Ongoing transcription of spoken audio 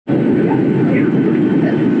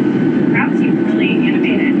thought seemed really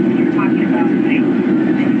animated when you were talking about like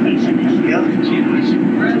education issues. Yeah,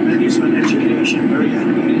 tremendous on education, very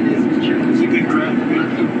animated. It's a good crowd,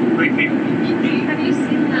 great people. Have you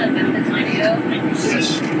seen the Memphis video?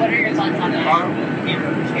 Yes. What are your thoughts on that?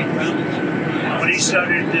 When he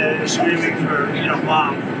started screaming for,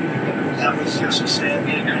 mom, that was just a sad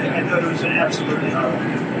thing. I thought it was absolutely horrible.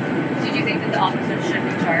 Did you think that the officers should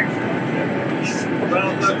be charged?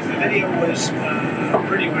 Well, look, the video was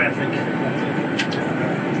pretty graphic.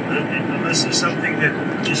 Unless there's something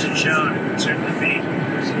that isn't shown, it would certainly be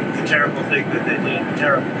a terrible thing that they did.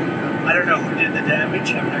 Terrible. I don't know who did the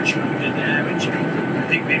damage. I'm not sure who did the damage. I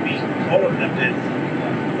think maybe all of them did.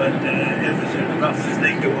 But it was a rough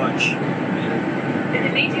thing to watch. Did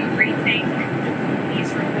it make you rethink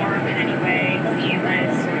police reform in any way? See you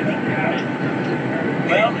guys sort of thinking about it?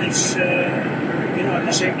 Well, it's, at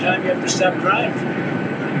the same time, you have to stop crime.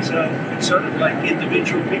 So it's sort of like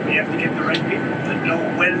individual people. You have to get the right people that know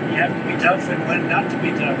when you have to be tough and when not to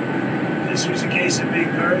be tough. This was a case of being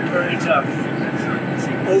very, very tough.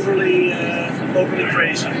 Overly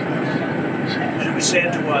crazy. And it was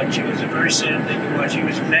sad to watch. It was a very sad thing to watch. He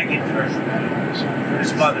was begging for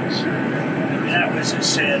his mother. And that was a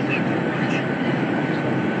sad thing to watch.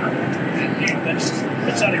 And,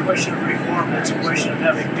 that's not a question of reform. That's a question of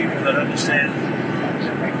having people that understand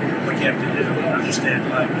what you have to do and understand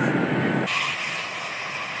life.